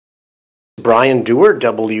Brian Dewar,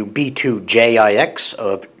 WB2JIX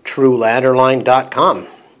of TrueLadderline.com,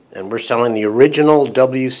 and we're selling the original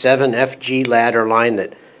W7FG ladder line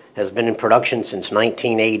that has been in production since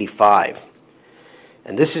 1985.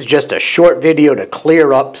 And this is just a short video to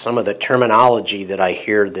clear up some of the terminology that I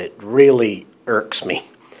hear that really irks me.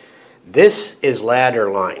 This is ladder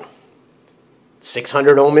line.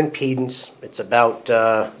 600 ohm impedance. It's about,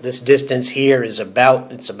 this distance here is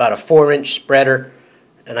about, it's about a 4-inch spreader.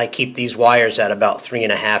 And I keep these wires at about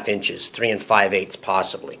 3.5 inches, 3 5/8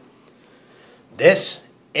 possibly. This,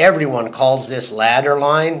 everyone calls this ladder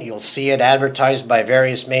line. You'll see it advertised by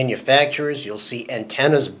various manufacturers. You'll see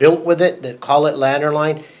antennas built with it that call it ladder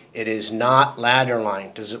line. It is not ladder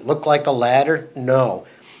line. Does it look like a ladder? No.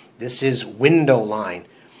 This is window line.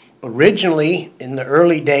 Originally, in the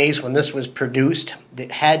early days when this was produced,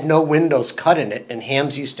 it had no windows cut in it, and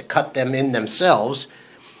hams used to cut them in themselves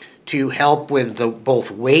to help with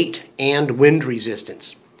both weight and wind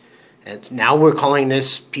resistance. And now we're calling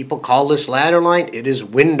this, people call this ladder line. It is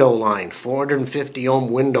window line, 450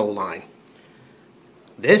 ohm window line.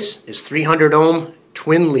 This is 300 ohm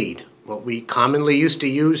twin lead, what we commonly used to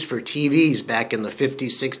use for TVs back in the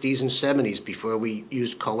 50s, 60s, and 70s before we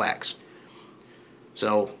used coax.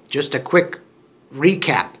 So just a quick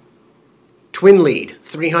recap. Twin lead,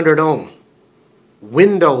 300 ohm.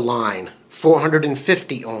 Window line,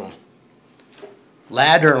 450 ohm.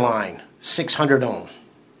 Ladder line, 600 ohm.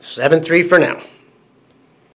 7-3 for now.